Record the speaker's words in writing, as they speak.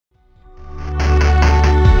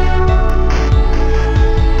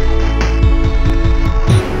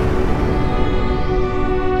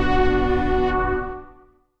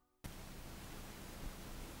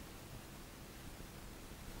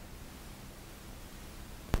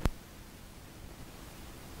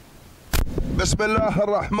بسم الله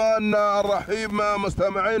الرحمن الرحيم.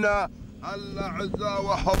 مستمعينا الاعزاء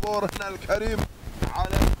وحضورنا الكريم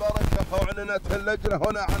على البركه، اعلنت اللجنه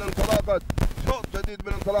هنا عن انطلاقه شوط جديد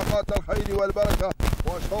من انطلاقات الخير والبركه،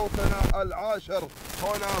 وشوطنا العاشر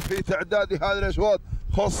هنا في تعداد هذه الاشواط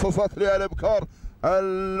خصصت للابكار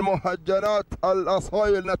المهجنات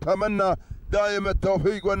الاصايل. نتمنى دائما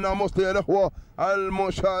التوفيق والناموس للاخوه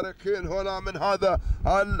المشاركين هنا من هذا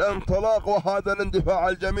الانطلاق وهذا الاندفاع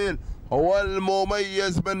الجميل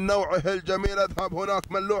والمميز من نوعه الجميل. اذهب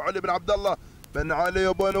هناك ملوح علي بن عبد الله بن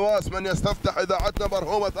علي بن نواس من يستفتح اذاعتنا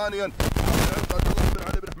برهومه ثانيا بن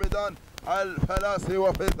علي بن حميدان الفلاسي،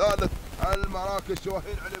 وفي ثالث المراكز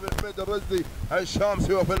شواهين علي بن حميد الرزي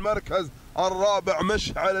الشامسي، وفي المركز الرابع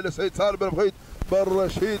مشعل لسيد سالم بن فهيد بن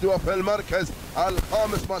رشيد، وفي المركز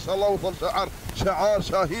الخامس ما شاء الله وصل شعار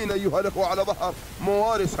شاهين ايها الاخوه على ظهر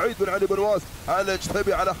مواري سعيد بن علي بن واس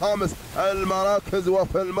الاجتبي على خامس المراكز،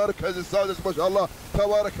 وفي المركز السادس ما شاء الله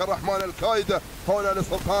تبارك الرحمن الكايده هنا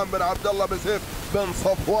لسلطان بن عبد الله بن سيف بن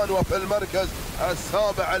صفوان، وفي المركز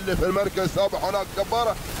السابع اللي في المركز السابع هناك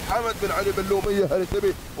جباره حمد بن علي بن لوميه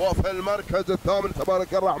الاجتبي، وفي المركز الثامن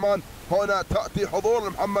تبارك الرحمن هنا تاتي حضور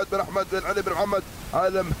محمد بن احمد بن علي بن محمد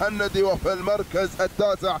المهندي، وفي المركز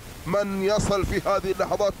التاسع من يصل في هذه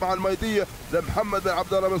اللحظات مع الميديه لمحمد بن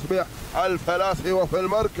عبد الله بن صبيح الفلاسي، وفي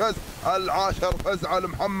المركز العاشر فزعه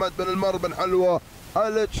لمحمد بن المر بن حلوه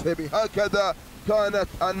الاجتبي. هكذا كانت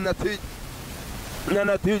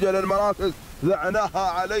النتيجه للمراكز، ذعناها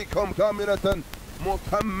عليكم كامله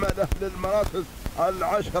مكمله للمراكز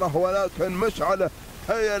العشره، ولكن مشعله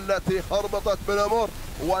هي التي خربطت بالامور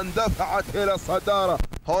واندفعت الى الصداره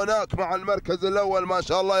هناك مع المركز الاول ما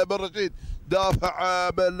شاء الله يا بن رشيد، دافع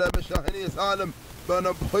بالشاهينيه سالم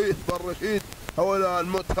بن بخيت بن رشيد هو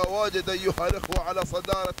المتواجد ايها الاخوه على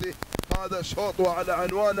صداره هذا الشوط وعلى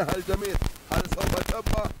عنوانه الجميل. هل سوف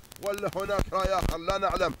تبقى ولا هناك راي اخر؟ لا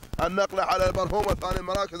نعلم. النقله على البرهومه ثاني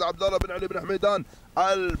مراكز عبد الله بن علي بن حميدان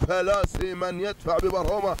الفلاسي من يدفع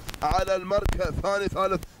ببرهومه على المركز الثاني.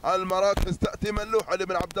 ثالث المراكز تاتي ملوح علي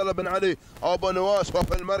بن عبد الله بن علي ابو نواس،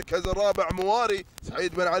 وفي المركز الرابع مواري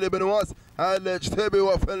سعيد بن علي بن نواس الاجتبي،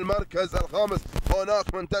 وفي المركز الخامس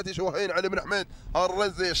هناك من تاتي شوهين علي بن حميد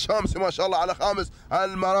الرزي الشامسي ما شاء الله على خامس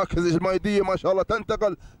المراكز الميديه ما شاء الله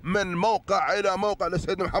تنتقل من موقع الى موقع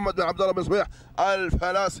لسيد محمد بن عبد الله بن صبيح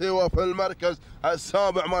الفلاسي، وفي المركز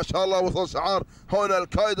السابع ما شاء الله وصل شعار هنا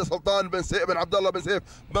الكايده سلطان بن عبد الله بن سيف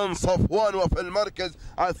بن صفوان، وفي المركز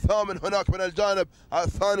الثامن هناك من الجانب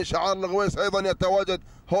الثاني شعار لغويس ايضا يتواجد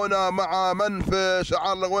هنا مع من في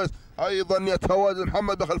شعار لغويس ايضا يتواجد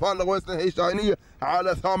محمد بن خلفان لغويس هي شاهينيه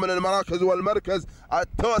على ثامن المراكز، والمركز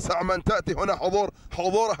التاسع من تاتي هنا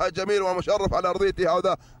حضورها جميل ومشرف على ارضيه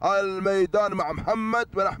هذا الميدان مع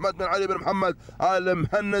محمد بن احمد بن علي بن محمد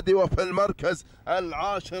المهندي، وفي المركز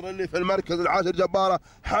العاشر اللي في المركز العاشر جباره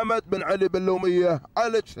حمد بن علي بن لوميه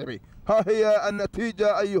الاجتبي. ها هي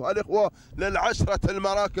النتيجة أيها الإخوة للعشرة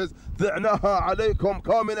المراكز، ذعناها عليكم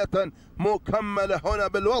كاملة مكملة هنا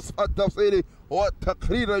بالوصف التفصيلي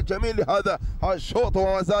والتقرير الجميل لهذا الشوط،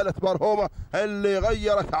 وما زالت برهومه اللي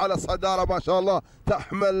غيرت على الصدارة ما شاء الله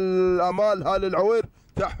تحمل أمالها للعوير،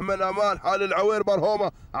 تحمل امالها للعوير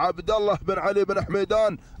برهومه عبد الله بن علي بن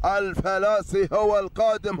حميدان الفلاسي هو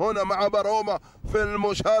القادم هنا مع برهومه في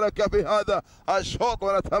المشاركه في هذا الشوط،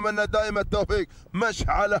 ونتمنى دائما التوفيق.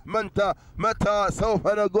 مشعله متى سوف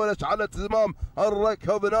نقول اشعلت زمام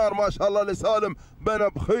الركض نار ما شاء الله لسالم بن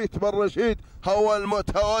بخيت بن رشيد هو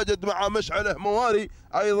المتواجد مع مشعله مواري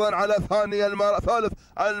ايضا على ثالث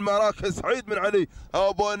المراكز سعيد بن علي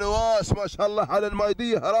ابو نواس ما شاء الله على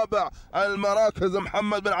الميديه، رابع المراكز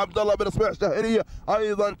محمد بن عبد الله بن صبيح شهريه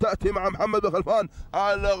ايضا تاتي مع محمد بن خلفان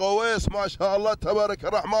الغويس ما شاء الله تبارك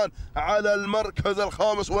الرحمن على المركز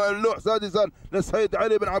الخامس، واللوح سادسا للسيد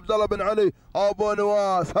علي بن عبد الله بن علي ابو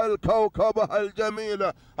نواس. الكوكبه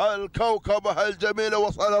الجميله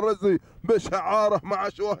وصل الرزي بشعاره مع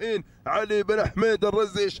شواهين علي بن حميد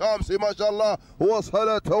الرزي الشامسي ما شاء الله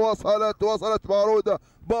وصلت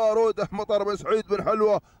باروده مطر بن سعيد بن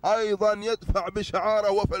حلوه ايضا يدفع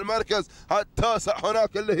بشعاره، وفي المركز التاسع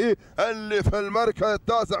هناك اللي في المركز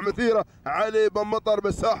التاسع مثيره علي بن مطر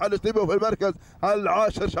بالساحه الاجتبي، وفي المركز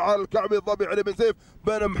العاشر شعار الكعبي الضبي علي بن سيف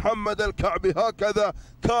بن محمد الكعبي. هكذا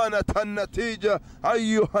كانت النتيجه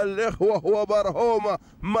ايها الاخوه وبرهومه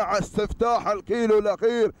مع استفتاح الكيلو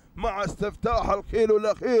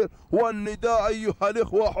الاخير والنداء ايها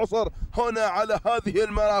الاخوه حصر هنا على هذه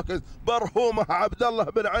المراكز. برهومه عبد الله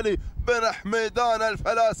بن علي بن حميدان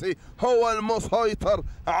الفلاسي هو المسيطر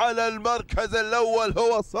على المركز الاول،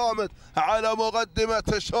 هو الصامت على مقدمه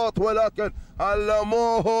الشوط، ولكن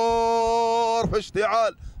الامور في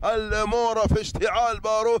اشتعال الامور في اشتعال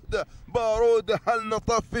بارود هل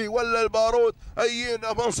نطفي ولا البارود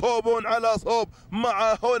اينا منصوب على صوب.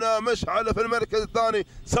 مع هنا مشعل في المركز الثاني،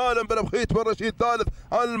 سالم بن بخيت بن رشيد ثالث.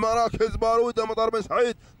 المراكز بارودة مطر بن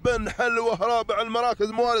سعيد بن حلوه رابع المراكز،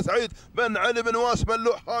 موالي سعيد بن علي بن واس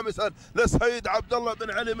ملوح خامسا لسيد عبد الله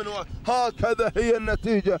بن علي بن واس. هكذا هي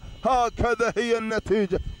النتيجة، هكذا هي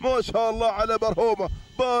النتيجة. ما شاء الله على برهومه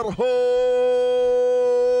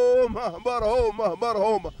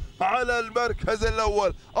برهومه على المركز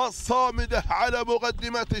الاول، الصامده على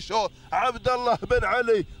مقدمه الشوط عبد الله بن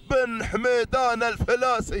علي بن حميدان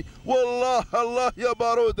الفلاسي. والله الله يا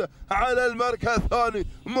باروده على المركز الثاني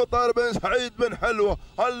مطر بن سعيد بن حلوه.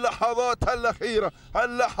 اللحظات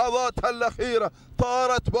الاخيره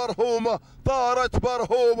طارت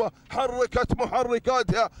برهومه حركت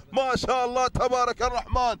محركاتها. ما شاء الله تبارك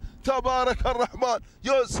الرحمن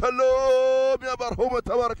يا سلام يا برهومه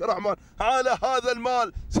تبارك الرحمن على هذا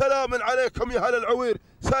المال. سلام عليكم يا اهل العوير،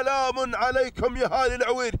 سلام عليكم يا اهل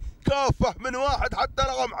العوير كافه من واحد حتى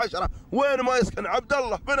رقم 10 وين ما يسكن. عبد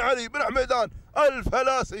الله بن علي بن حميدان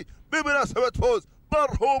الفلاسي بمناسبه فوز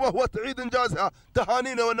برهومه وتعيد انجازها.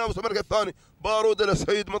 تهانينا والناموس المركز الثاني. بارود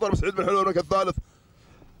للسيد مطر بن سعيد بن حلوه المركز الثالث.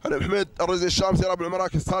 علي حميد الرزي الشامسي رابع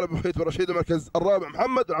المراكز. سالم بن بخيت بن رشيد المركز الرابع.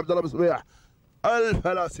 محمد بن عبد الله بن صبيح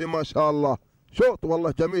الفلاسي. ما شاء الله شوط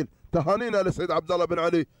والله جميل. تهانينا للسيد عبد الله بن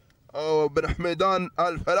علي بن حميدان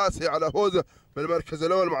الفلاسي على فوزه بالمركز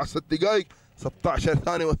الاول مع 6 دقائق 16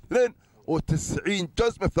 ثانيه و92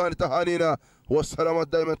 جزء من الثاني. تهانينا والسلامات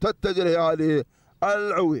دائما تتجه لاهالي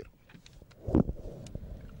العوير.